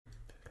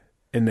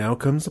And now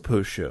comes the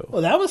post show.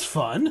 Well, that was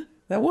fun.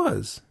 That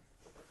was.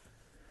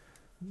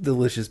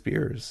 Delicious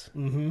beers.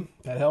 Mm-hmm.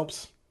 That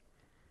helps.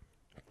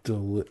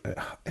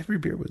 Every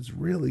beer was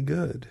really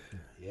good.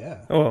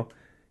 Yeah. Oh, well,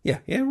 yeah,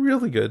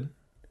 really good.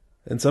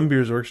 And some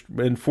beers were,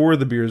 and 4 of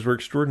the beers were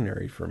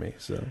extraordinary for me.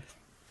 So,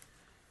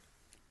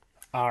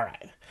 all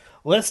right,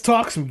 let's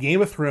talk some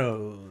Game of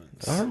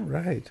Thrones. All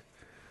right,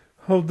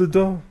 hold the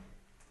door.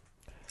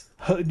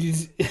 Hold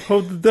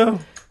the door.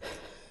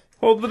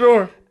 Hold the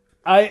door.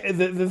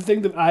 The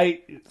thing that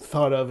I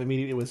thought of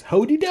immediately was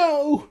Hody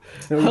Do.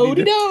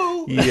 Hody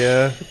Do.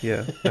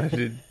 Yeah, I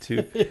did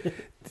too.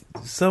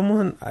 It's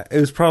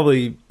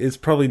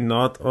probably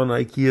not on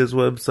IKEA's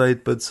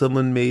website, but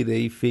someone made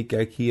a fake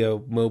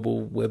IKEA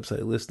mobile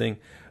website listing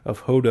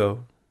of Hodor,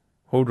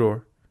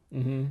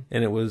 and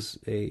it was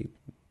a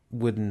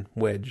wooden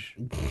wedge,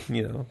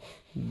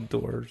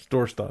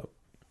 doorstop.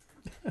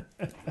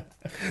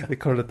 They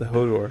called it the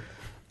Hodor.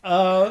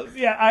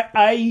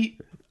 I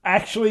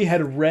actually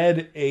had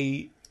read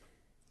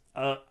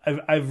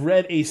I've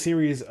read a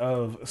series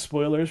of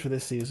spoilers for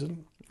this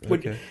season.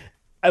 Okay.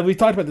 We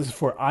talked about this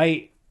before.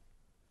 I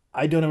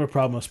don't have a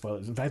problem with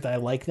spoilers. In fact, I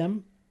like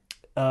them.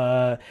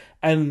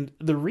 And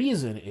the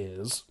reason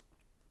is,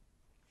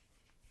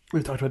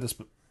 we've talked about this,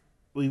 but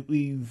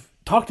we've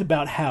talked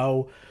about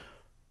how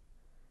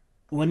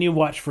when you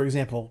watch, for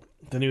example,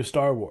 the new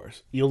Star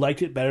Wars, you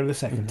liked it better the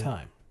second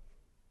time.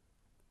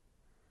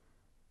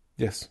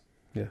 Yes.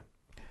 Yeah.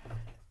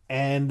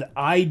 And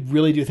I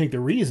really do think the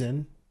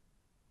reason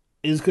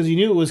is because you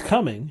knew it was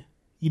coming.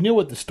 You knew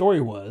what the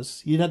story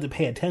was. You didn't have to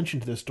pay attention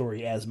to the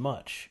story as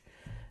much.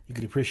 You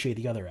could appreciate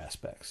the other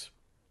aspects.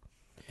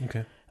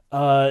 Okay.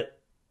 A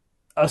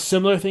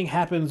similar thing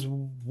happens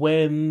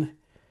when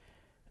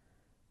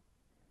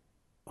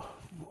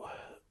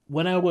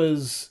I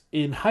was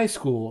in high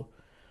school.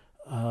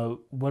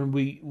 When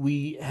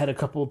we had a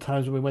couple of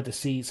times when we went to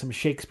see some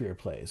Shakespeare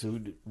plays.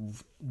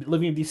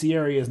 Living in DC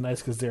area is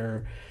nice because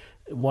there's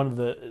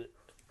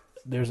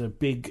a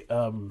big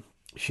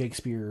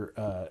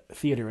Shakespeare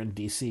theater in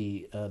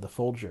DC, the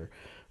Folger,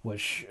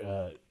 which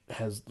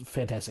has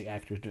fantastic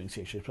actors doing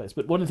Shakespeare plays.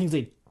 But one of the things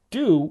they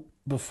do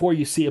before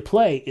you see a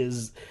play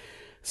is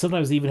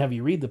sometimes they even have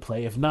you read the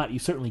play. If not, you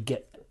certainly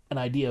get an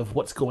idea of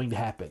what's going to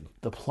happen,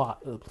 the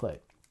plot of the play.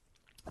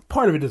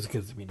 Part of it is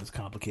because, it's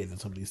complicated and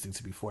some of these things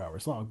can be 4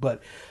 hours long.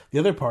 But the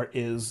other part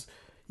is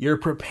you're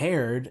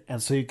prepared,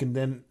 and so you can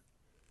then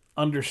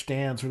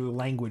understand sort of the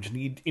language and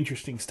the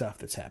interesting stuff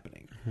that's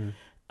happening.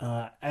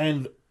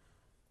 And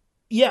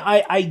yeah,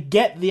 I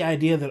get the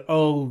idea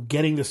that,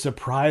 getting the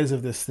surprise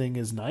of this thing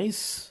is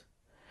nice.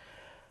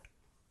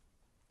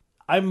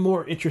 I'm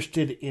more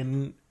interested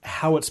in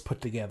how it's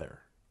put together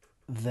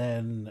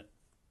than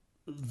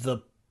the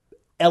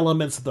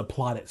elements of the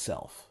plot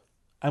itself.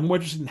 I'm more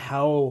interested in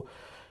how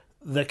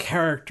the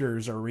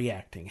characters are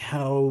reacting,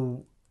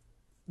 how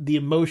the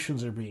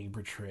emotions are being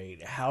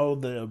portrayed, how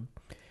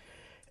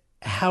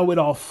it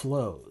all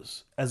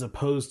flows, as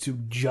opposed to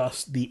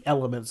just the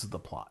elements of the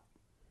plot.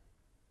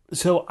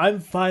 So I'm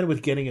fine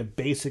with getting a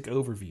basic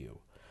overview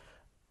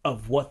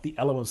of what the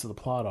elements of the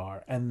plot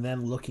are, and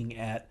then looking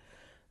at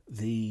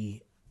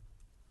the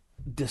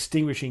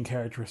distinguishing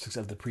characteristics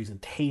of the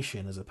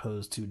presentation as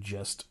opposed to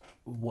just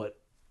what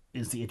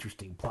is the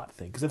interesting plot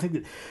thing. Because I think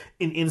that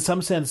in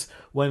some sense,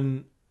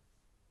 when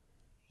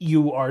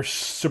you are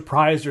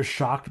surprised or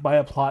shocked by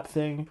a plot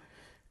thing,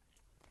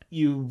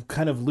 you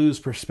kind of lose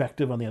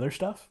perspective on the other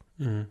stuff.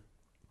 Mm-hmm.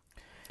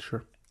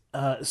 Sure.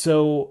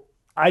 So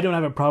I don't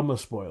have a problem with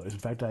spoilers. In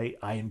fact, I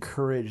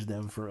encourage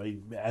them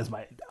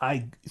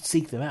I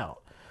seek them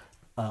out.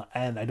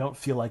 And I don't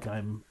feel like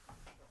I'm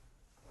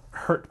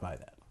hurt by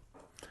that.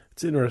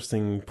 It's an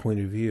interesting point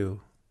of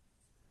view.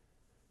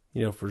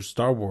 For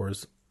Star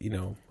Wars,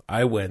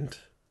 I went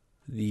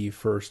the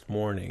first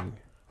morning.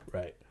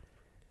 Right.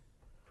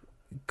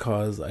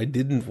 Because I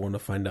didn't want to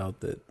find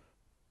out that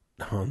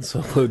Han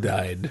Solo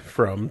died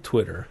from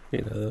Twitter.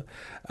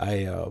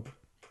 I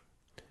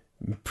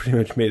pretty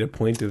much made a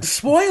point of...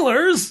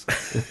 Spoilers!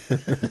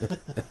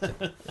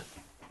 I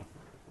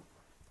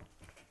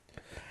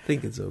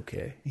think it's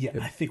okay. Yeah,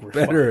 I think we're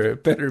fine.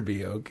 Better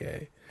be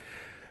okay.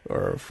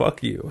 Or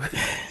fuck you.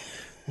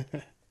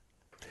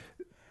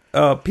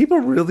 People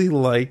really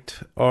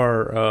liked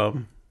our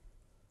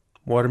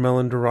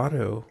Watermelon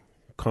Dorado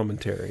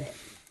commentary.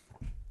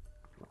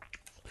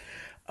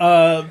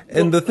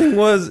 And the thing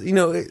was,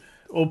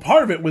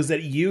 part of it was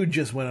that you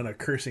just went on a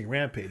cursing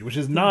rampage, which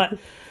is not...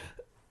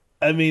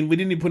 we didn't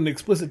even put an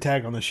explicit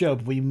tag on the show,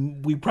 but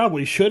we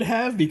probably should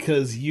have,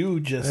 because you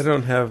just... I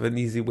don't have an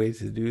easy way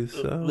to do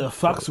so. The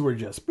fucks were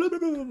just... Blah, blah,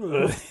 blah,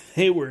 blah.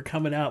 They were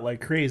coming out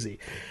like crazy.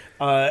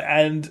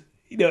 And,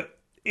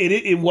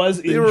 it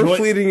was... They were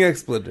fleeting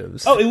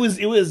expletives. Oh, it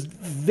was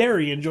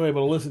very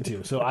enjoyable to listen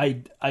to. So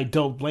I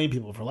don't blame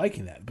people for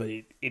liking that, but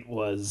it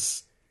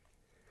was...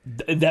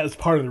 That was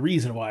part of the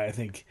reason why I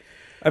think...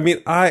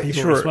 I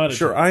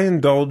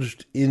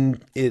indulged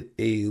in it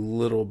a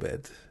little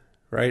bit,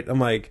 right? I'm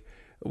like...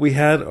 We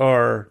had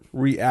our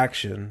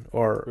reaction,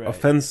 or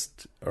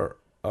offense, or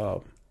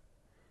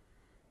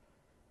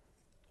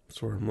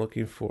That's what I'm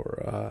looking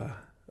for.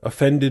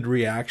 Offended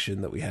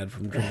reaction that we had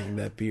from drinking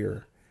that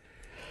beer.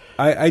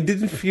 I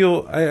didn't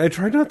feel... I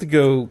tried not to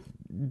go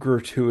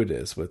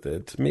gratuitous with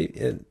it.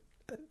 Maybe,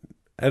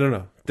 I don't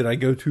know. Did I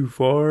go too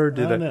far? I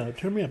don't know.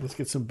 Turn me up. Let's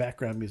get some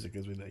background music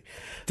as we like.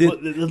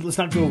 Let's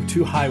not go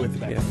too high with the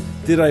background.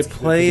 Yeah. Did I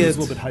play it? It was a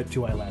little bit high,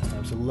 too high last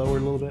time, so lower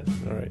a little bit.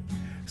 All right.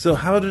 So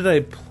how did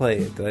I play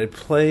it? Did I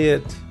play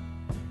it...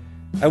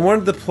 I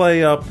wanted to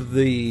play up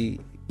the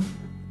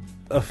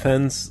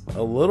offense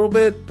a little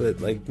bit,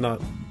 but like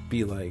not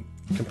be like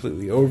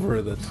completely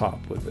over the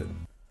top with it.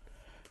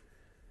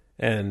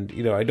 And,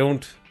 you know, I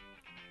don't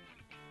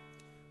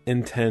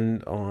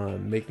intend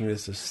on making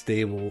this a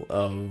stable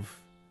of...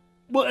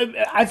 Well,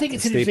 I think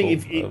it's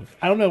interesting.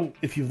 I don't know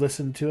if you've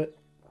listened to it.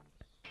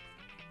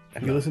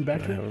 Have you listened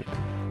back to it?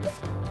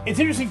 It's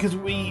interesting because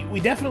we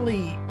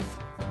definitely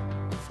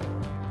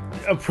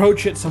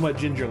approach it somewhat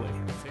gingerly.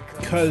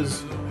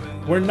 Because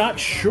we're not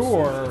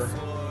sure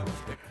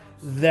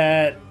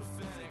that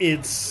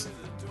it's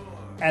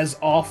as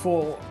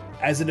awful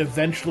as it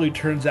eventually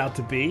turns out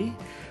to be.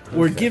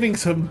 We're giving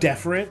some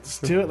deference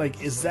to it.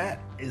 Like, is that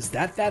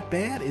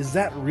bad? Is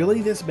that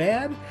really this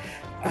bad?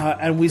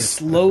 And we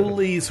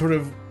slowly sort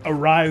of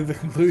arrive at the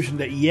conclusion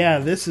that, yeah,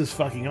 this is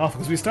fucking awful.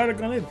 Because we started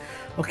going,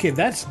 okay,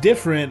 that's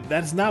different.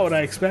 That's not what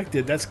I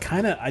expected. That's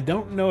kind of, I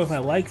don't know if I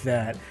like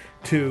that,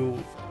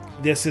 to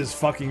this is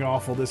fucking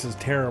awful. This is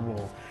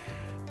terrible.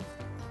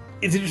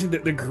 It's interesting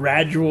that the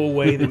gradual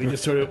way that we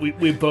just sort of,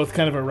 we both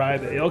kind of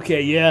arrived at,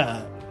 okay,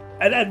 yeah.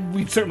 And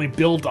we certainly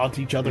built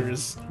onto each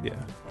other's. Yeah.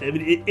 I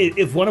mean,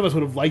 if one of us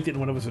would have liked it and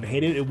one of us would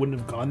hate it, it wouldn't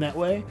have gone that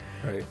way.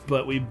 Right.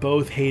 But we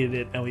both hated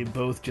it, and we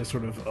both just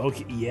sort of,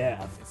 okay,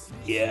 yeah.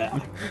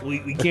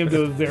 we came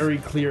to a very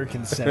clear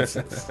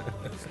consensus.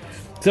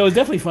 So it was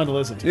definitely fun to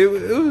listen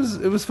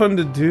to. It was fun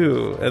to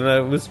do, and I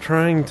was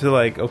trying to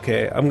like,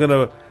 okay, I'm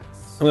gonna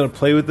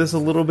play with this a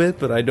little bit,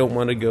 but I don't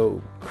want to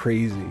go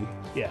crazy.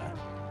 Yeah.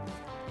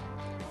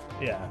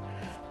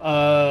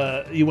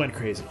 You went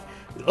crazy.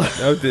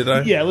 Oh, did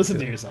I? Yeah, listen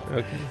to yourself.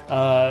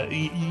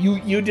 Okay.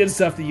 You did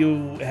stuff that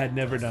you had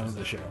never done on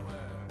the show.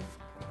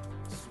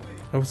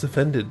 I was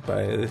offended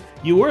by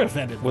you were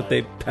offended what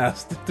they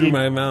passed through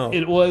my mouth.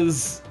 It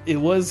was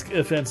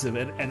offensive,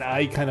 and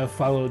I kind of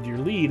followed your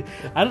lead.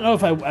 I don't know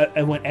if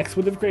I went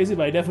expletive crazy,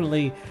 but I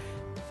definitely,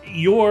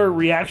 your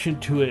reaction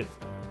to it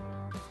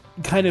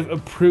kind of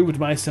approved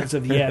my sense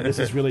of, yeah, this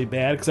is really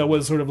bad, because I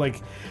was sort of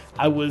like,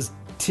 I was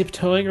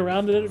tiptoeing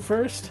around it at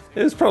first.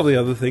 There's probably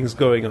other things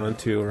going on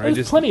too. Or I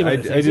just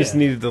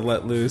needed to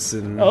let loose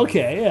and.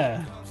 Okay,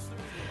 yeah.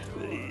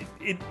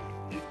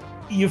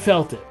 You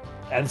felt it,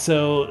 and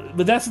so,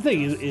 but that's the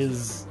thing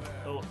is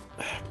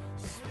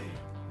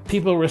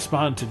people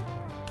respond to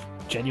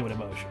genuine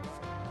emotion,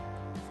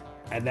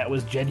 and that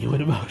was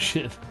genuine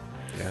emotion.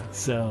 Yeah.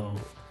 So.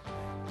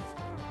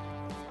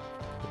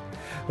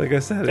 Like I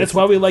said, that's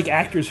why we like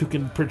actors who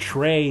can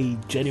portray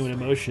genuine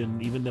emotion,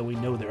 even though we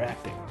know they're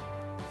acting.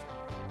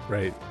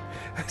 Right.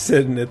 I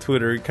said in the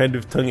Twitter, kind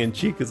of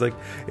tongue-in-cheek, is like,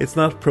 it's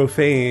not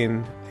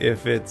profane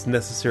if it's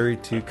necessary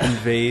to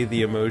convey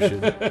the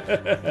emotion.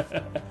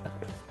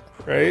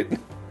 Right?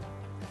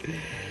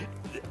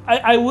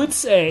 I would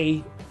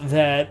say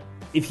that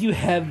if you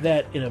had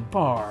that in a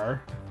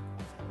bar,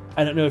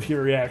 I don't know if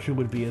your reaction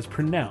would be as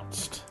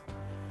pronounced.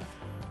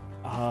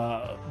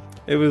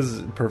 It was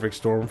a perfect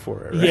storm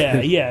for it,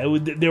 right? Yeah.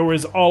 There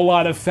was a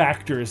lot of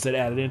factors that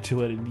added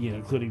into it, and,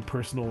 including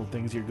personal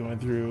things you're going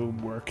through,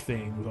 work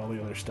things, all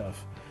the other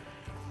stuff.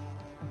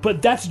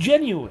 But that's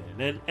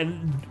genuine,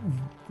 and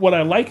what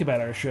I like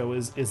about our show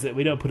is that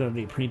we don't put on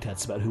any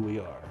pretense about who we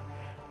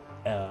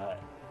are.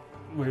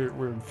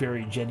 We're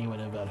very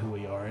genuine about who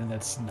we are, and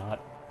that's not.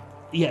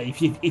 Yeah,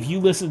 if you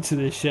listen to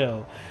this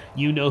show,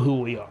 you know who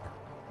we are.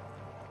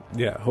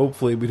 Yeah,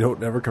 hopefully we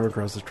don't ever come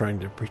across as trying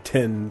to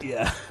pretend.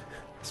 Yeah.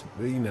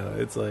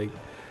 It's like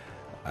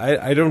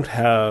I don't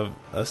have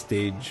a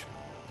stage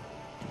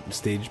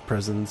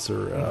presence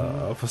or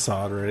a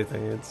facade or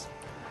anything. It's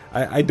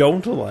I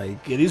don't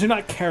like. Yeah, these are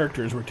not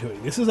characters we're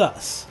doing. This is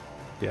us.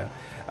 Yeah,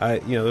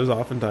 there's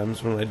often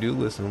times when I do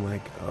listen, I'm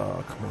like,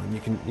 oh, come on,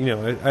 you can,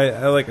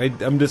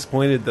 I'm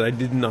disappointed that I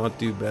did not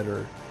do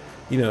better.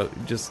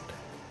 Just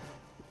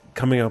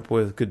coming up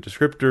with good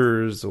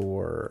descriptors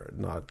or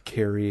not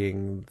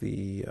carrying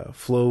the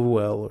flow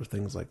well or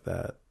things like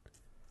that.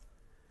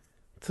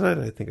 Tonight,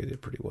 I think I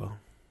did pretty well.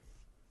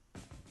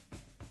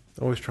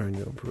 Always trying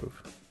to improve.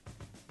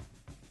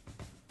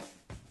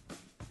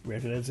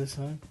 Recognize this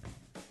song?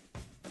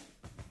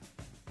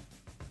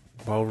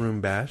 Ballroom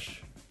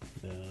Bash?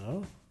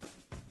 No.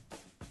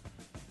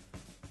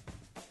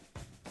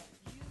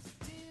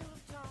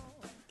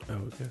 Oh,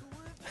 okay.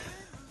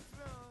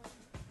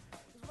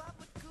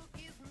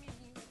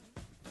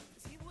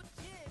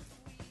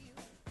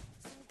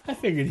 I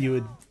figured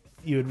you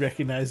would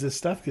recognize this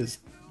stuff because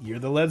you're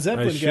the Led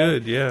Zeppelin guy. I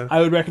should, yeah. I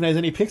would recognize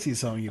any Pixies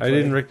song you play. I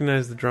didn't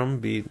recognize the drum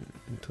beat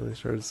until I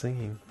started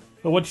singing.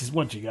 Well, once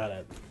you got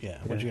it,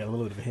 once you got a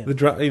little bit of a hint. The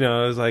drum,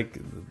 I was like,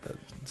 that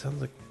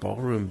sounds like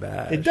Ballroom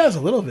Bash. It does a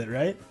little bit,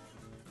 right?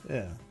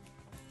 Yeah.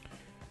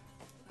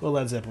 Well,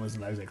 Led Zeppelin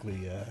isn't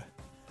exactly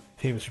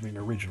famous for being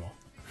original.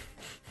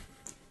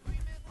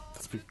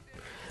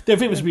 They're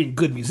famous for being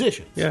good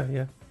musicians.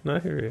 Yeah. No, I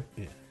hear you.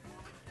 Yeah.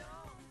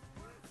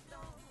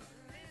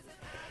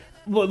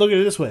 Well, look at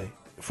it this way: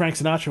 Frank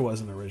Sinatra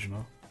wasn't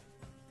original,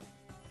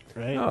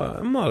 right?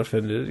 I'm not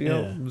offended. You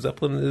know,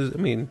 Zeppelin is. I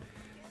mean,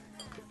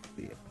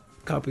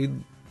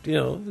 copied. You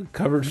know,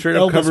 covered straight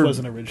up. Elvis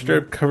wasn't original.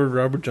 Straight up covered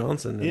Robert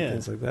Johnson and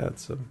things like that.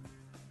 So,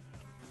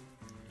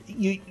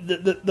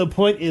 the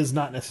point is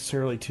not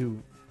necessarily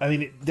to. I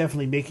mean,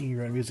 definitely making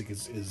your own music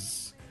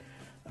is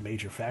a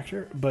major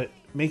factor, but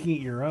making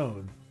it your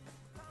own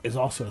is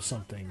also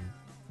something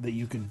that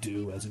you can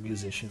do as a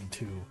musician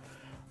to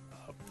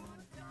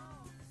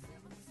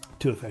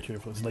affect your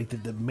influence. Like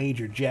the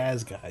major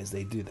jazz guys,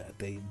 they do that.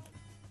 They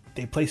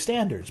play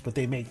standards, but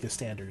they make the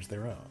standards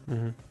their own.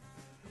 Mm-hmm.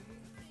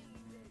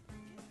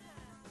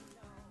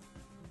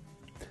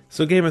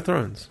 So Game of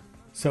Thrones.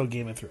 We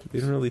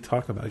didn't really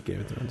talk about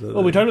Game of Thrones.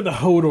 Well, we talked about the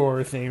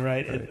Hodor thing,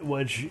 right?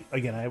 Which,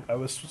 again, I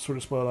was sort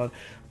of spoiled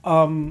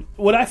on.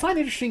 What I find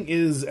interesting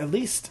is, at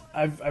least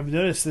I've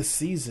noticed this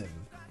season,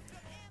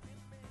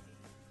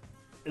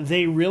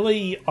 they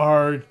really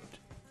are.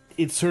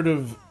 It's sort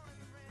of.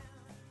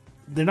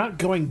 They're not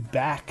going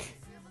back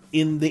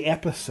in the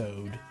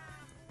episode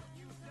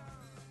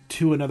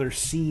to another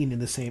scene in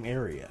the same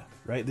area,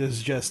 right?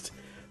 There's just,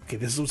 okay,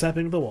 this is what's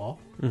happening at the Wall.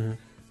 Mm-hmm.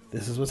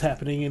 This is what's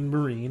happening in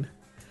Marine.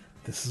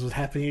 This is what's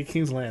happening at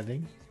King's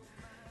Landing.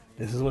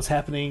 This is what's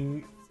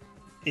happening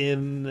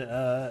in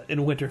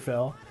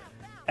Winterfell.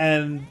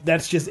 And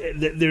that's just,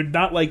 they're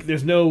not like,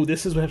 there's no,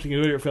 this is what's happening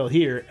in Winterfell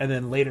here, and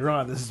then later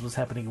on, this is what's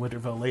happening in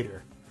Winterfell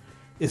later.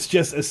 It's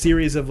just a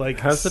series of like...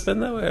 Has it been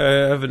that way?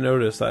 I haven't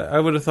noticed. I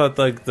would have thought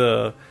like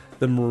the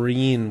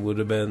Marine would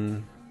have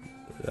been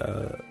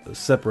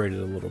separated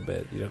a little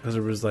bit, you know, because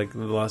there was like the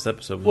last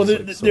episode. Was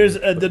there's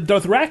the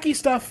Dothraki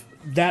stuff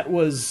that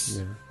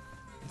was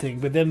thing,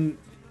 but then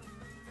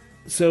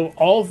so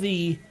all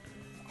the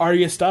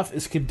Arya stuff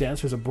is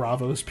condensed. There's a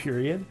Bravos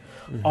period.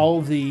 Mm-hmm.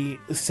 All the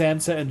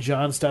Sansa and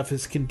Jon stuff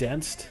is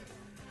condensed.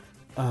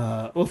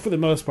 Well, for the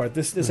most part,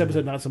 this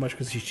episode not so much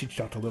because she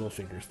talked to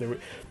Littlefingers.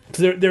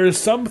 There is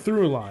some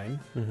through line,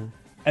 and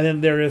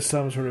then there is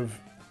some sort of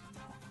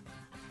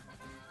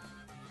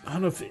I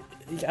don't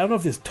know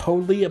if this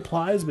totally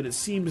applies, but it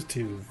seems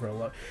to for a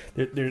lot.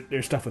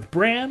 There's stuff with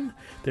Bran.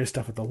 There's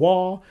stuff at the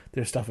Wall.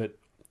 There's stuff at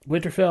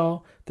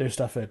Winterfell. There's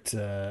stuff at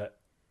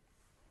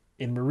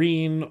in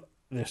Marine.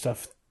 There's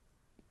stuff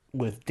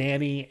with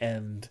Dany,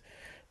 and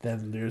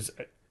then there's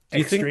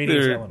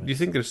extraneous elements. Do you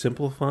think they're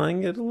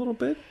simplifying it a little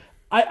bit?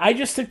 I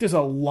just think there's a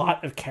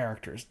lot of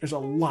characters. There's a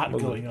lot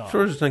going on.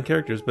 Sure, there's 10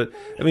 characters, but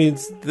I mean,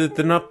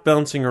 they're not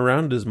bouncing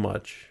around as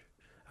much.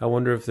 I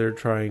wonder if they're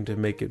trying to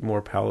make it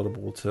more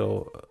palatable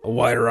to a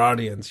wider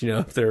audience, you know,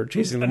 if they're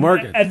chasing the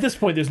market. At this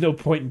point, there's no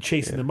point in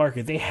chasing the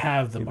market. They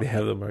have the market. They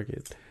have the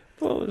market.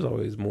 Well, there's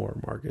always more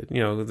market.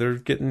 You know, they're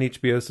getting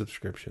HBO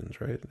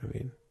subscriptions, right? I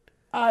mean...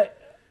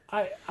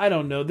 I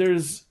don't know.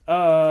 There's...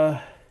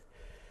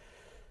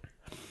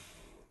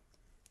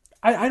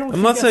 I don't.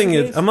 I'm not saying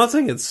it. I'm not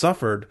saying it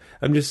suffered.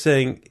 I'm just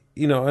saying,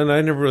 you know, and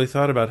I never really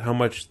thought about how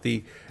much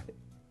that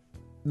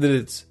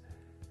it's.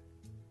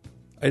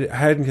 I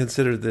hadn't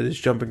considered that it's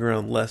jumping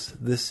around less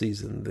this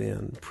season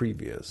than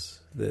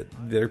previous. That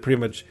they're pretty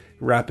much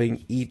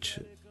wrapping each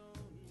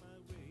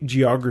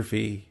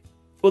geography.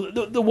 Well,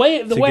 the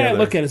way I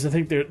look at it is, I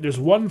think there's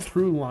one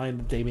through line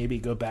that they maybe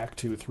go back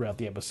to throughout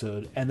the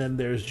episode, and then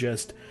there's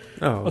just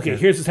okay,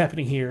 here's what's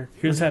happening here,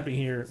 here's what's happening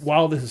here.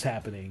 While this is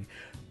happening,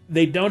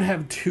 they don't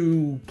have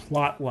two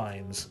plot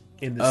lines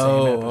in the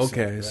same episode.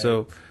 Okay, right?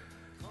 So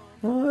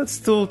that's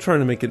still trying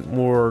to make it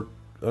more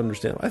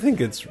understandable. I think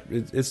it's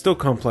still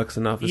complex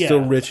enough. It's still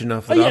rich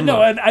enough.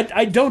 That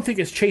I don't think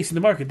it's chasing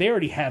the market. They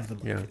already have the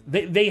market.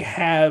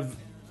 Yeah.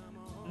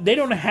 They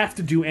don't have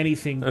to do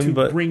anything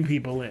to bring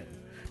people in.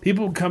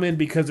 People come in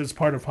because it's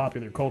part of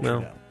popular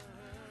culture now.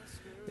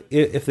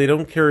 If they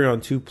don't carry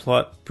on two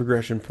plot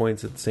progression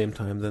points at the same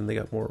time, then they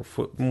got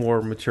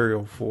more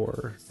material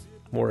for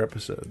more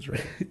episodes,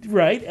 right?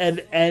 Right,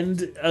 and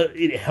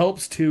it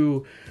helps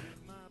to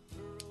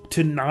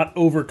not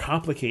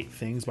overcomplicate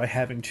things by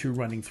having two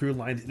running through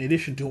lines in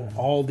addition to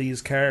all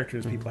these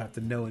characters people have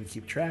to know and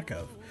keep track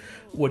of,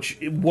 which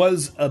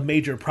was a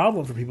major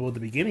problem for people at the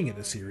beginning of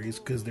the series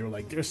because they were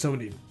like, there's so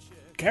many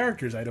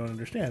characters I don't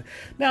understand.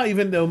 Now,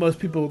 even though most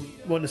people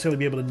won't necessarily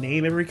be able to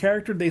name every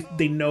character,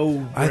 they know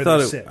where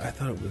they sit. I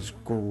thought it was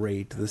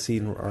great, the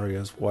scene where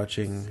Arya's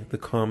watching the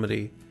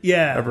comedy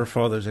of her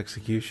father's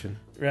execution.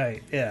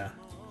 Right, yeah.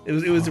 It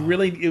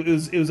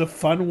was a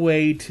fun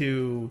way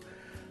to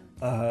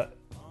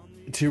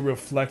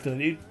reflect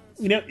on it.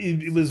 You know,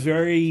 it was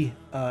very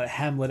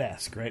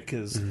Hamlet-esque, right?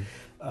 Because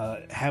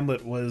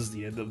Hamlet was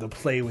the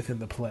play within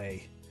the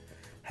play,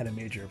 had a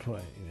major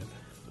play. You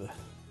know,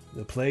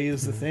 the play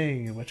is the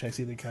thing in which I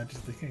see the conscience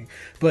of the king.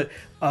 But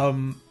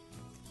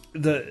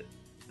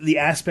the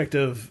aspect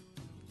of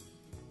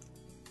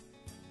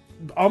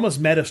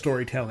almost meta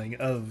storytelling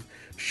of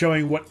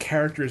showing what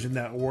characters in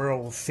that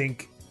world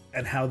think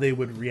and how they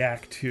would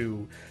react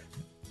to,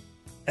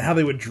 and how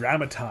they would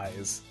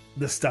dramatize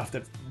the stuff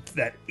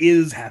that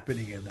is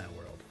happening in that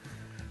world.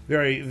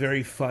 Very,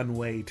 very fun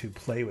way to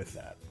play with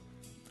that.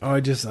 Oh,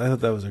 I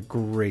thought that was a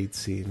great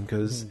scene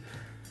because,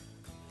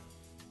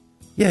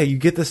 yeah, you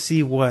get to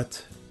see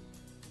what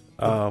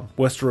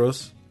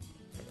Westeros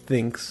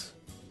thinks,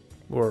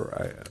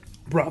 or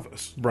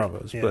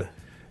Bravos, yeah. But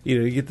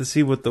you get to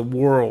see what the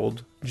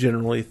world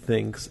generally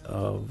thinks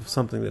of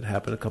something that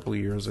happened a couple of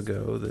years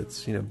ago.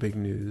 That's big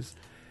news,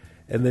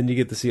 and then you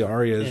get to see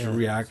Arya's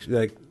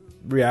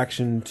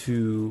reaction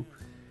to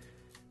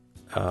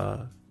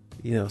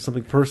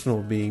something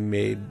personal being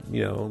made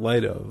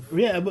light of.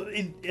 Yeah, but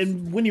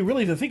and when you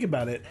really think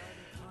about it,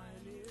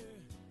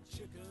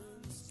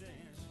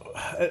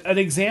 an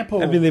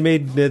example. I mean, they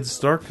made Ned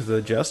Stark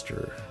the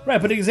jester,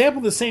 right? But an example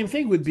of the same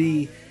thing would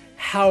be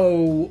how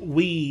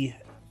we,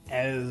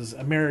 as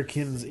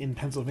Americans in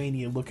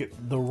Pennsylvania, look at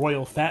the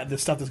the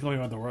stuff that's going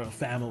on with the royal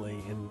family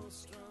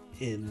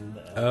in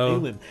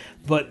England.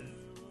 But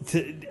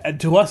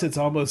to us, it's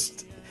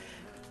almost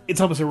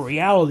a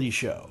reality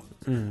show.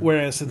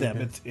 Whereas to them,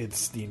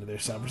 it's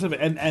there's some percent,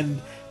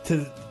 and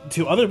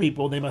to other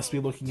people, they must be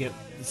looking at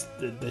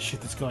the shit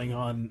that's going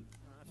on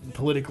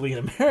politically in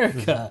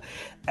America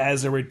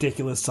as a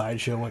ridiculous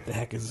sideshow. What the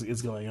heck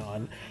is going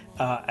on?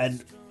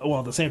 And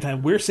at the same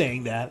time, we're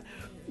saying that,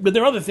 but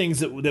there are other things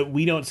that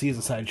we don't see as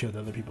a sideshow that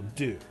other people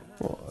do.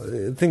 Well,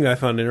 the thing that I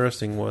found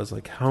interesting was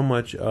like how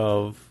much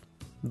of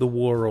the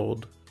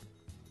world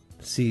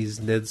sees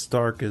Ned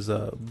Stark as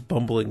a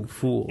bumbling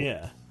fool.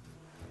 Yeah.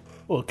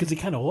 Well, because he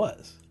kind of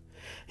was.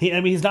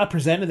 He's not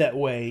presented that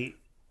way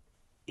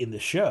in the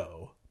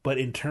show, but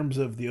in terms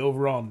of the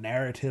overall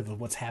narrative of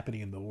what's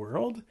happening in the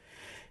world,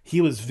 he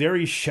was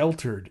very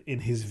sheltered in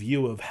his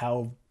view of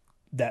how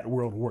that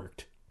world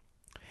worked.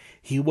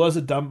 He was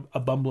a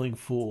bumbling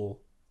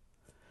fool.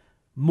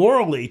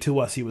 Morally, to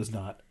us, he was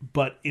not.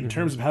 But in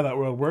terms of how that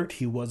world worked,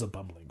 he was a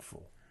bumbling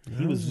fool.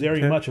 He was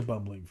very much a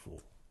bumbling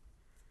fool.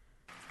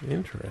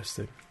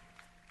 Interesting.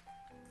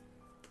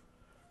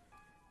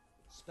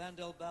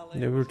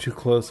 We were too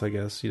close, I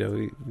guess. He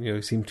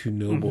seemed too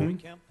noble.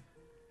 Mm-hmm.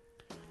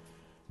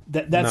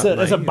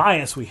 That's a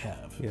bias we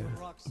have. Yeah.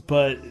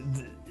 But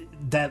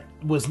that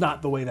was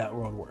not the way that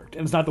world worked.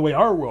 And it's not the way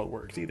our world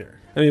works either.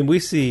 I mean, we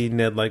see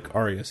Ned like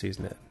Arya sees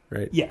Ned,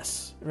 right?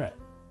 Yes, right.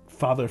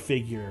 Father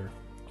figure,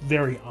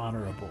 very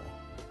honorable,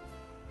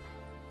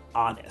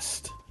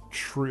 honest,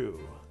 true.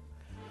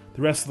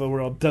 The rest of the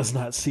world does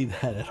not see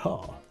that at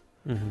all.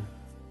 Mm-hmm.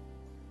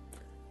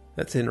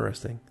 That's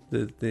interesting.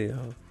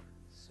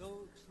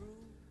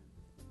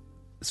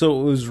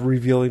 So it was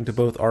revealing to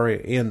both Arya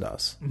and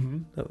us.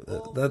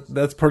 Mm-hmm.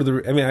 That's part of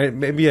the. I mean,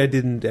 maybe I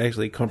didn't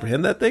actually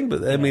comprehend that thing,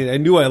 but I mean, I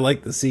knew I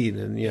liked the scene,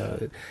 and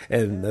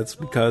and that's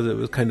because it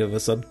was kind of a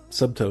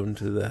subtone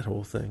to that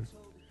whole thing.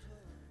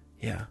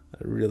 Yeah, I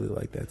really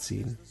like that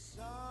scene.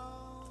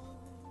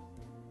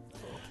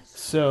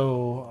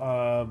 So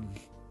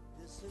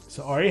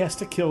Arya has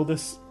to kill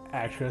this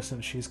actress,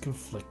 and she's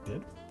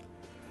conflicted.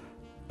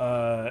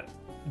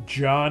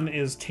 Jon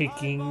is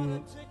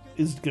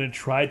going to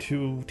try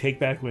to take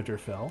back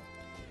Winterfell.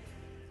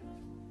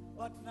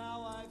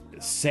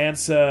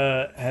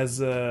 Sansa has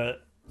a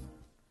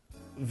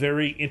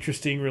very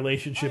interesting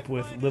relationship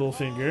with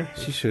Littlefinger.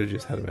 She should have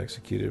just had him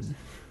executed.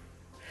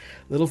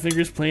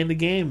 Littlefinger's playing the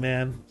game,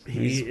 man.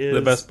 He's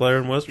the best player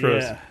in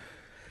Westeros.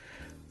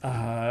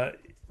 Yeah.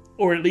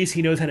 Or at least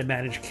he knows how to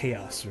manage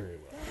chaos very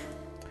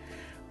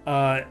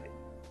well.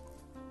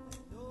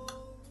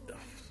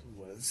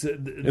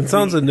 And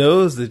Sansa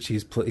knows that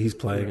he's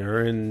playing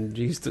her, and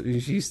she's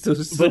still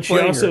but she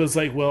playing also her. is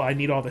like, well, I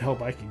need all the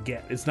help I can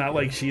get. It's not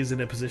like she is in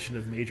a position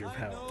of major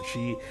power.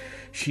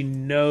 She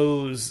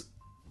knows,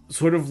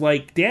 sort of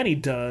like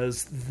Dany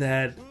does,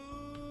 that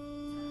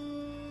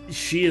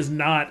she is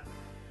not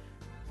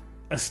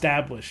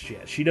established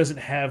yet. She doesn't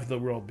have the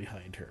world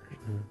behind her.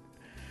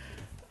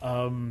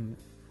 Mm-hmm.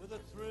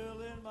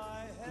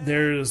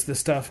 There's the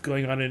stuff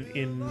going on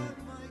in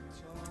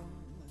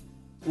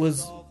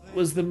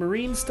was the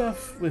Marine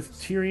stuff with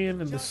Tyrion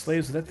and the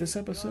slaves, was that this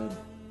episode?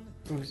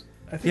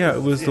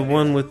 It was the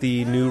one with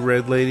the new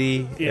Red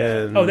Lady.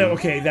 Yeah. And...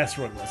 okay, that's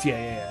what it was.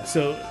 Yeah.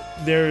 So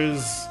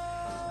there's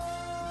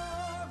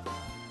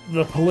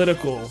the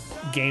political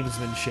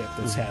gamesmanship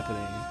that's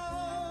happening,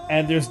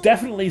 and there's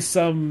definitely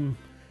some.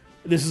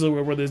 This is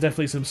where there's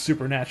definitely some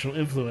supernatural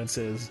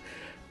influences.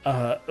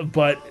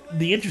 But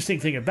the interesting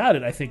thing about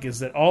it, I think, is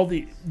that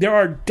there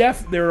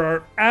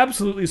are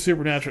absolutely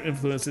supernatural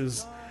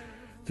influences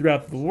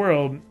throughout the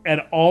world,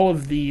 and all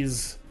of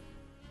these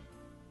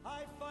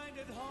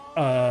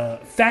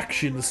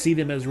factions see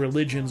them as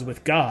religions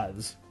with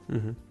gods.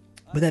 Mm-hmm.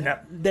 But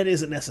that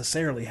isn't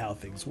necessarily how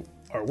things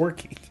are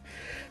working.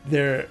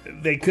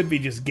 They could be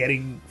just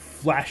getting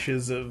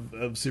flashes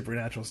of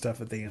supernatural stuff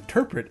that they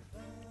interpret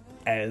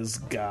as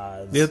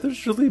gods. Yeah,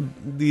 there's really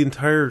the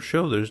entire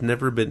show. There's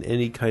never been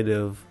any kind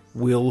of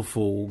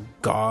willful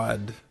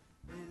god.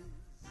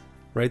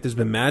 Right? There's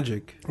been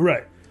magic.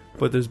 Right.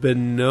 But there's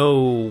been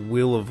no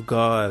will of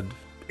God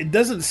it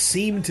doesn't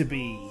seem to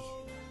be.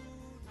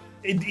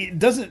 It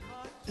doesn't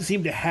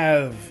seem to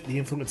have the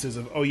influences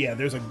of, oh yeah,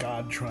 there's a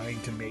god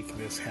trying to make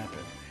this happen.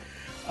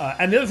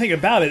 And the other thing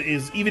about it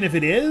is, even if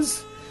it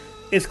is,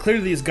 it's clear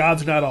that these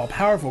gods are not all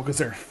powerful because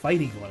they're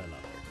fighting one another.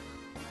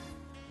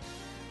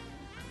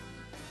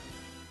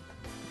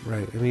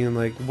 Right. I mean,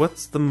 like,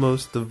 what's the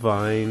most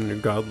divine or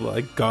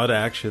god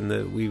action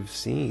that we've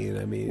seen?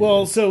 I mean,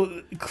 Well,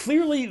 so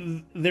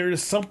clearly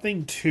there's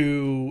something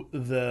to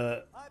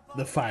the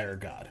fire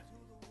god.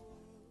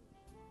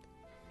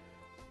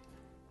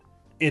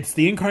 It's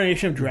the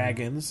incarnation of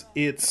dragons.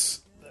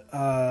 It's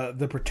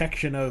the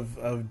protection of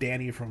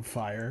Dany from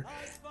fire.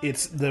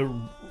 It's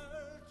the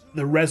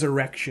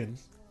resurrection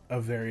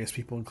of various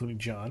people, including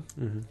Jon.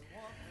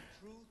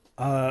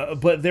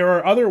 But there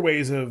are other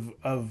ways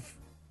of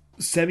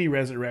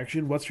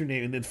semi-resurrection. What's her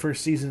name? In the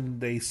first season,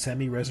 they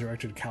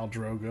semi-resurrected Khal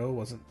Drogo.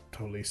 Wasn't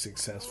totally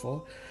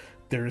successful.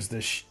 There's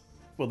the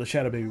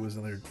Shadow Baby was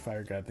another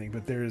fire god thing.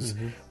 But there's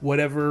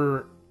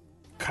whatever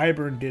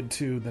Qyburn did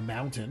to the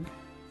mountain.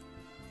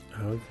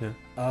 Okay.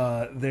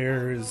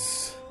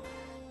 There's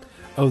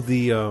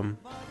the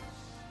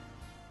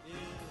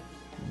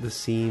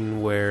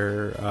scene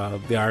where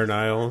the Iron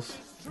Isles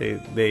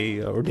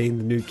they ordained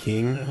the new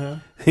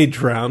king. They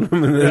drowned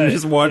him and then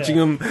just watching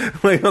him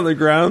lay on the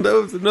ground. That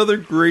was another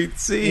great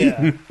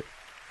scene.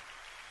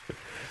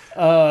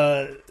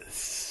 Yeah.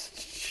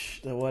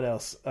 What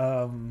else?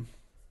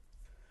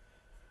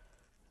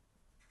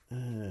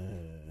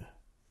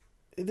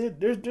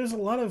 There's a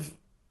lot of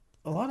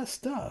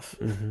stuff.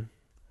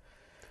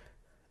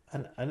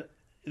 And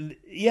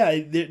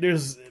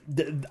there's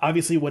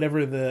obviously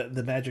whatever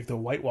the magic the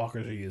White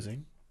Walkers are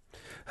using.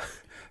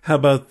 How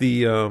about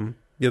the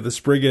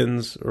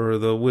Spriggans or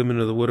the Women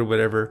of the Wood or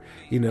whatever?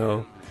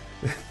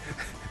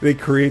 They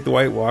create the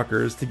White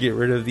Walkers to get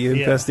rid of the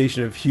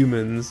infestation of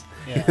humans.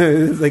 Yeah.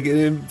 It's like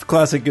a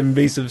classic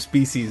invasive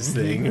species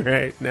thing,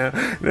 right? Now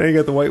you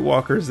got the White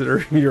Walkers that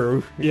are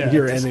your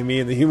enemy,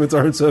 and the humans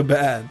aren't so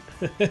bad.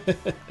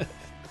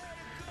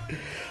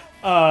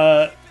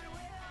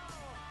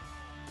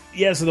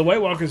 Yeah, so the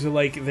White Walkers are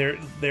like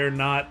they're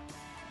not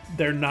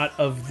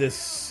of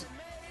this.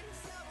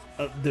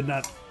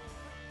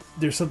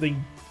 There's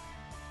something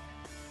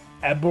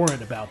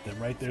abhorrent about them,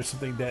 right? There's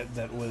something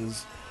that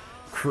was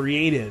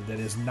created that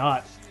is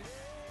not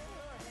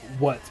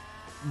what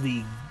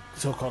the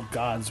so-called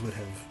gods would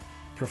have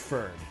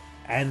preferred,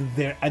 and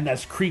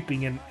that's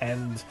creeping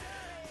and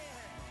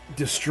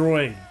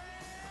destroying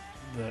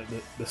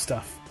the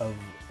stuff of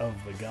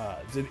the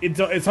gods.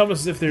 It's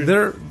almost as if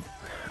they're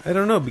I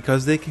don't know,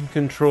 because they can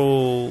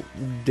control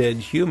dead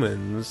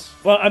humans.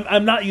 Well,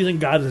 I'm not using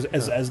gods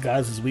as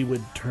gods as we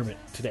would term it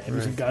today. I'm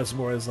using gods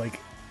more as like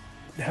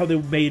how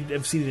they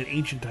have seen it in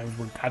ancient times,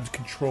 where gods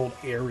controlled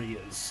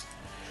areas,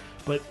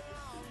 but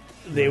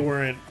they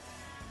weren't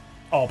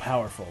all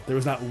powerful. There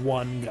was not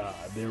one god.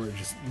 There were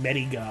just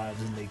many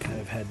gods, and they kind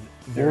of had.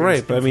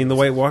 Right, but I mean, the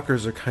White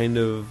Walkers are kind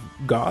of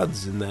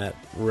gods in that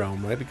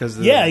realm, right? Because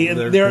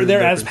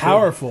they're as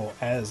powerful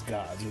as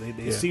gods.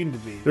 They seem to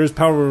be. They're as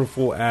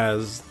powerful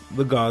as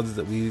the gods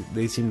that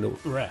they seem to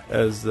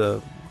as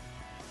the.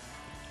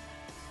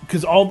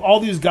 Because all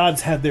these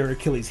gods have their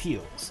Achilles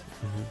heels.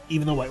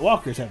 Even the White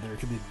Walkers have their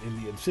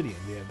in the Obsidian.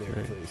 They have their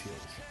Achilles heels.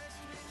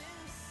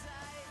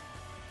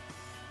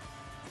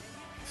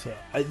 So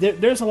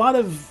there's a lot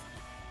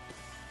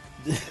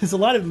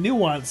of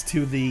nuance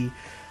to the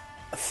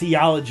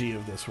theology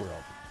of this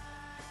world.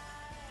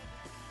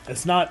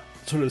 It's not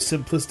sort of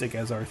simplistic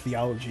as our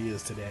theology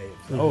is today.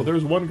 Oh,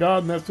 there's one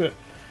God and that's it.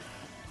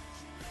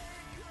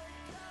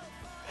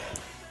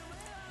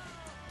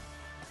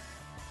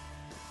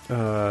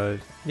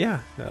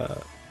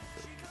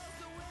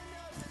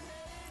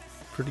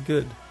 Pretty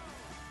good.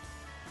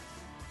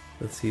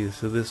 Let's see.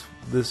 So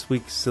this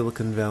week's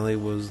Silicon Valley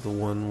was the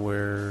one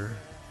where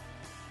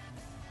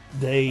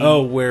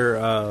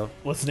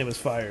what's his name was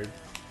fired,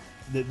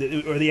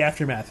 or the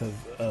aftermath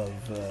of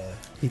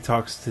he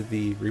talks to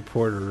the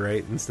reporter,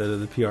 right, instead of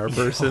the PR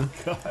person.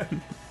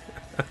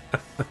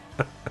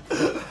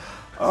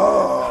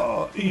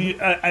 Oh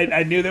God.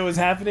 I knew that was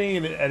happening,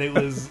 and it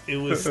was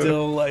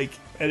still like,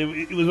 and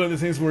it was one of those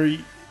things where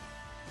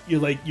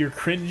you're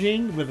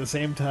cringing, but at the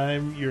same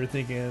time you're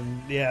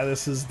thinking, yeah,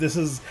 this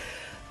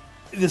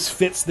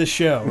fits the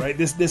show, right?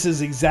 This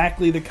is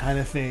exactly the kind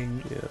of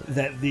thing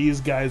that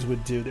these guys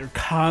would do. They're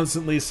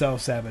constantly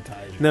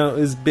self-sabotaging. Now,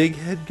 did Big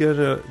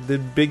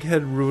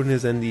Head ruin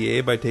his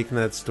NDA by taking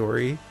that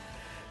story?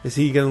 Is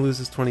he going to lose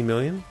his $20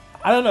 million?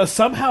 I don't know.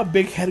 Somehow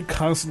Big Head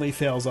constantly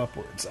fails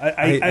upwards.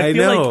 I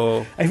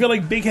know. I feel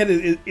like Big Head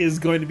is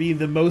going to be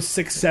the most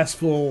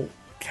successful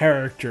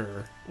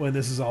character when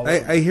this is all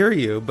over. I hear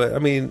you, but I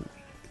mean,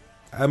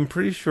 I'm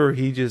pretty sure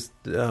he just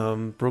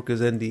broke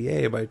his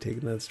NDA by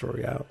taking that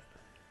story out.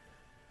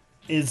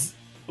 Is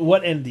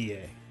what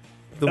NDA?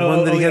 The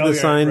one that he had to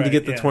sign to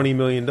get the $20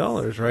 million,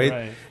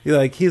 right?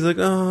 He's like,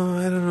 oh,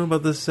 I don't know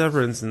about this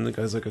severance, and the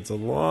guy's like, it's a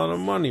lot of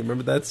money.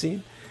 Remember that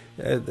scene?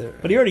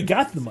 But he already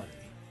got the money.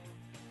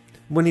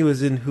 When he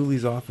was in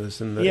Hooley's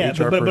office in the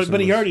HR but person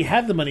he was- already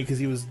had the money because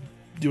he was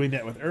doing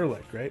that with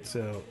Ehrlich, right?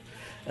 So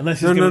unless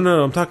he's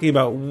No. I'm talking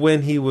about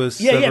when he was.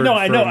 severed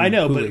I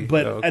know, from Hooley.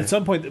 but Oh, okay. at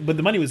some point, but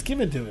the money was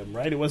given to him,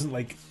 right? It wasn't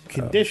like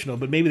conditional,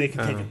 but maybe they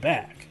could take it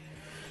back.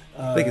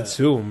 They could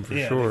sue him for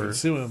They sure. could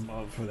sue him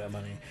for that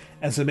money,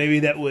 and so maybe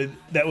that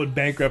would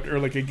bankrupt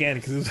Ehrlich again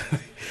because it was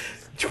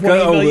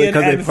 $20 million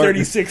because they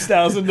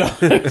and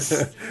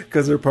 $36,000.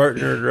 Because they're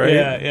partnered, right?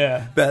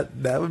 Yeah.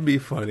 That would be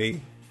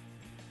funny.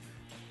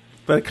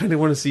 But I kind of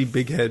want to see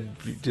Big Head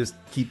just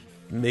keep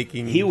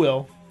making. He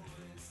will.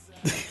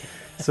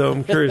 So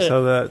I'm curious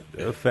how that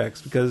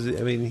affects, because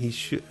I mean he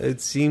should. It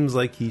seems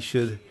like he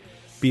should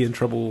be in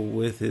trouble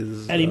with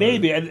his. And he may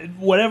be. And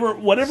whatever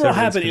will severance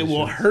happen, it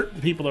will conditions. hurt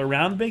the people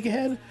around Big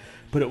Head,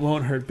 but it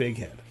won't hurt Big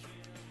Head.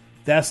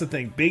 That's the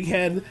thing. Big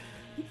Head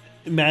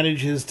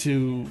manages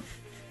to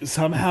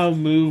somehow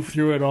move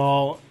through it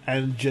all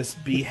and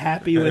just be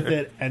happy with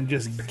it and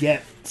just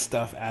get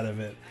stuff out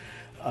of it.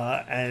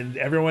 And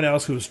everyone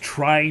else who's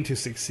trying to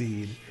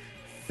succeed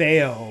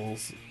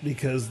fails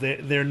because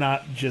they're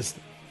not just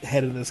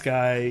head in the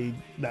sky,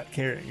 not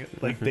caring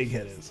like Big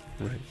Head is.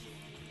 Right.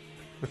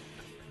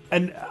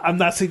 And I'm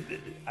not saying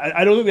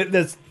I don't think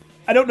that's.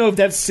 I don't know if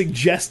that's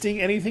suggesting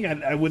anything.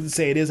 I wouldn't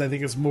say it is. I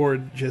think it's more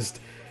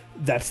just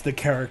that's the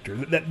character.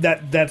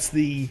 That's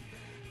the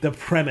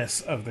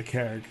premise of the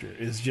character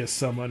is just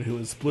someone who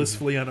is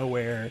blissfully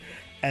unaware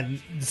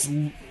and just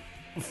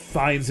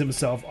finds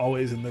himself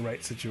always in the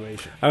right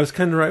situation. I was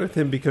kind of right with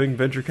him becoming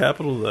venture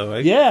capital, though.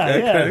 I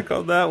kind of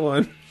called that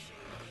one.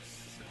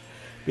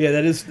 Yeah,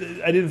 that is.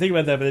 I didn't think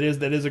about that, but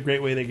that is a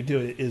great way they could do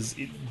it.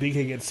 Big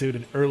Head gets sued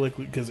and Ehrlich,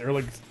 because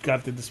Ehrlich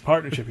got this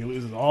partnership, he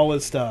loses all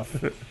his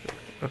stuff,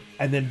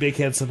 and then Big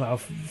Head somehow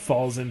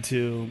falls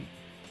into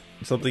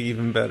Something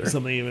even better.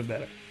 something even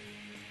better.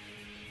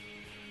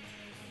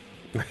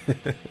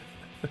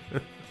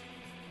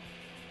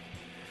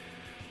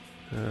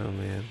 Oh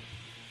man,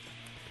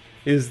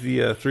 is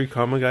the 3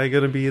 comma guy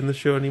going to be in the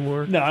show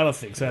anymore? No, I don't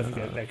think so. I think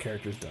that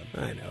character's done.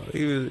 I know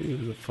he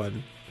was a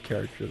fun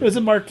character. It was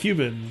a Mark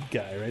Cuban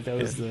guy, right? That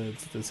was the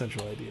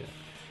central idea.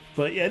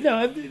 But yeah,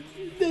 no,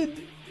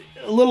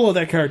 a little of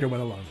that character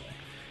went a long way.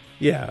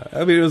 Yeah,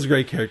 I mean it was a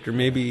great character.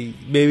 Maybe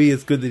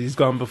it's good that he's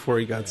gone before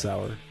he got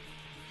sour.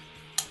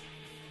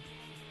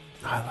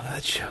 I love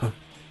that show.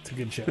 It's a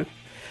good show.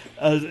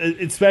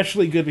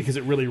 Especially good because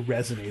it really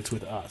resonates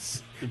with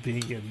us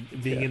being in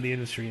the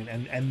industry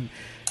and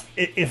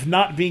if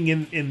not being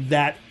in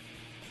that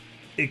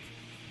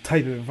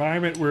type of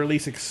environment, we're at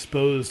least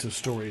exposed to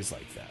stories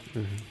like that.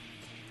 Mm-hmm.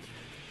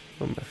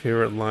 One of my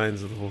favorite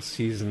lines of the whole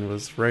season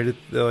was right at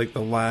the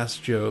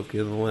last joke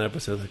in the one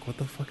episode. Like, what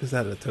the fuck is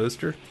that? A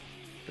toaster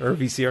or a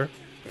VCR?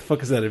 The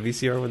fuck is that, a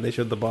VCR? When they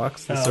showed the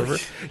box, the server.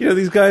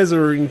 These guys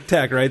are in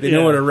tech, right? They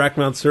know what a rack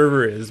mount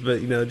server is, but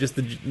just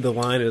the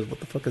line is, what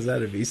the fuck is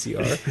that, a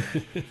VCR?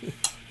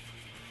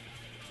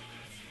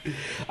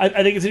 I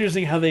think it's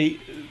interesting how they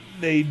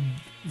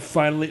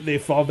finally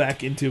fall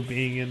back into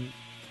being in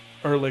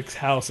Ehrlich's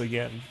house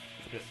again.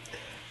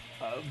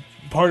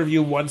 Part of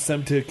you wants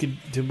them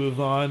to move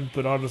on,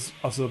 but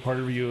also part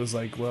of you is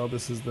like, well,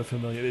 this is the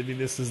familiar. I mean,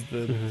 this is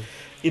the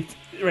it's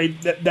right.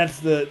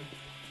 That's the.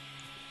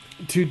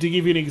 To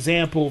give you an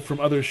example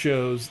from other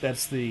shows,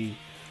 that's the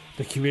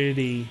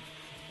community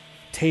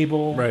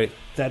table, right?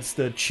 That's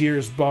the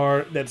Cheers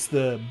bar. That's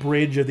the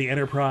bridge of the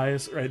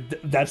Enterprise, right?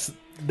 That's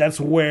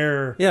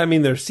where. Yeah, I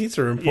mean, their seats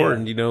are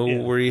important.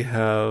 Yeah. Where you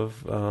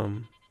have.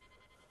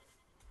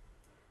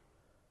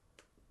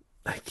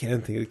 I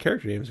can't think of the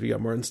character names. We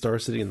got Martin Starr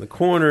sitting in the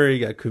corner.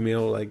 You got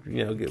Camille,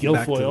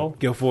 Guilfoyle.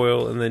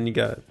 Guilfoyle, and then you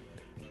got.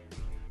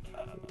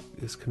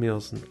 Is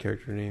Camille's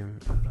character name?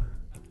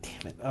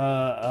 Damn it.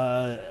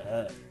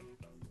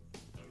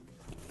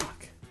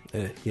 Fuck.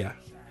 Yeah.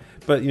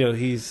 But,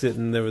 he's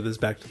sitting there with his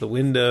back to the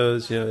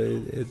windows.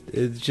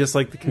 It's just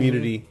like the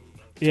community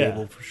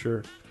table for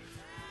sure.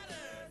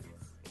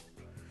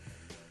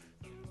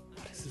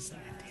 What is his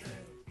name?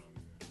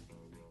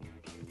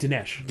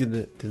 Dinesh.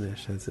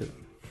 Dinesh, that's it.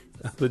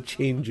 The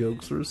chain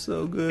jokes were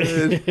so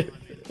good.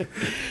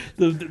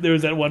 There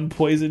was that one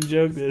poison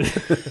joke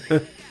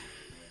that...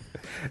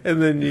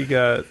 And then you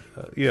got,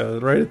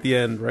 right at the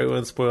end, right when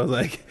it spoils,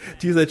 like,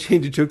 do you use that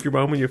chain to choke your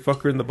mom when you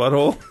fuck her in the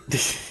butthole?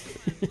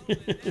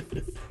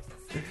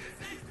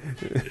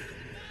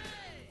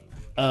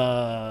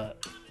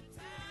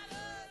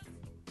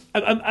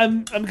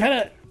 I'm kind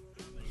of.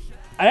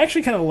 I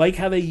actually kind of like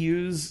how they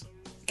use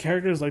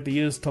characters, like they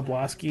use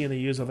Tobolowsky and they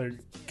use other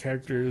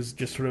characters,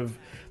 just sort of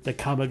the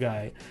comma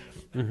guy,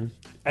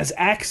 as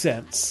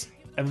accents,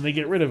 and then they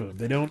get rid of them.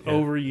 They don't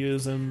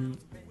overuse them.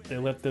 They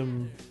let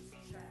them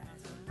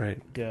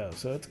go.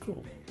 So it's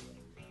cool.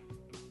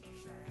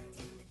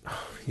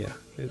 Yeah,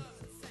 it's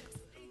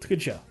a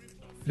good show.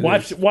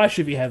 Watch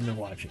if you haven't been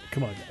watching.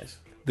 Come on, guys.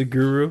 The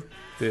Guru,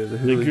 the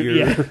Hula Guru.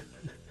 Yeah.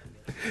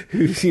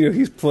 Who's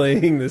he's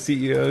playing the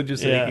CEO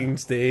just so he can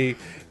stay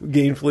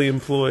gainfully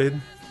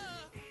employed.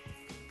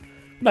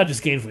 Not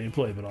just gainfully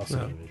employed, but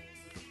also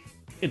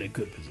in a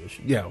good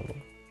position. Yeah, well,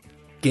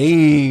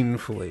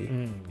 gainfully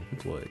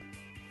employed.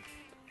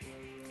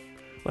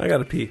 Well, I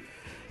gotta pee.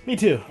 Me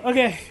too.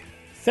 Okay.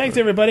 Thanks,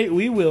 everybody.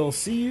 We will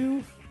see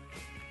you.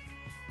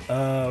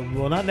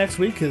 Well, not next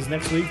week, because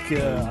next week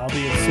I'll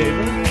be in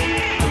Saber.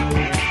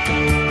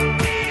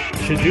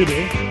 Should do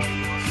be.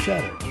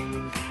 Shut it.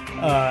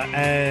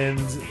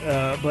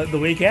 But the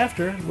week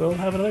after, we'll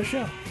have another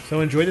show. So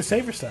enjoy the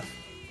Saber stuff.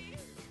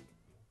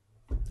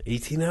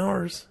 18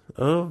 hours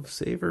of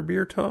Saber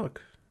beer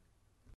talk.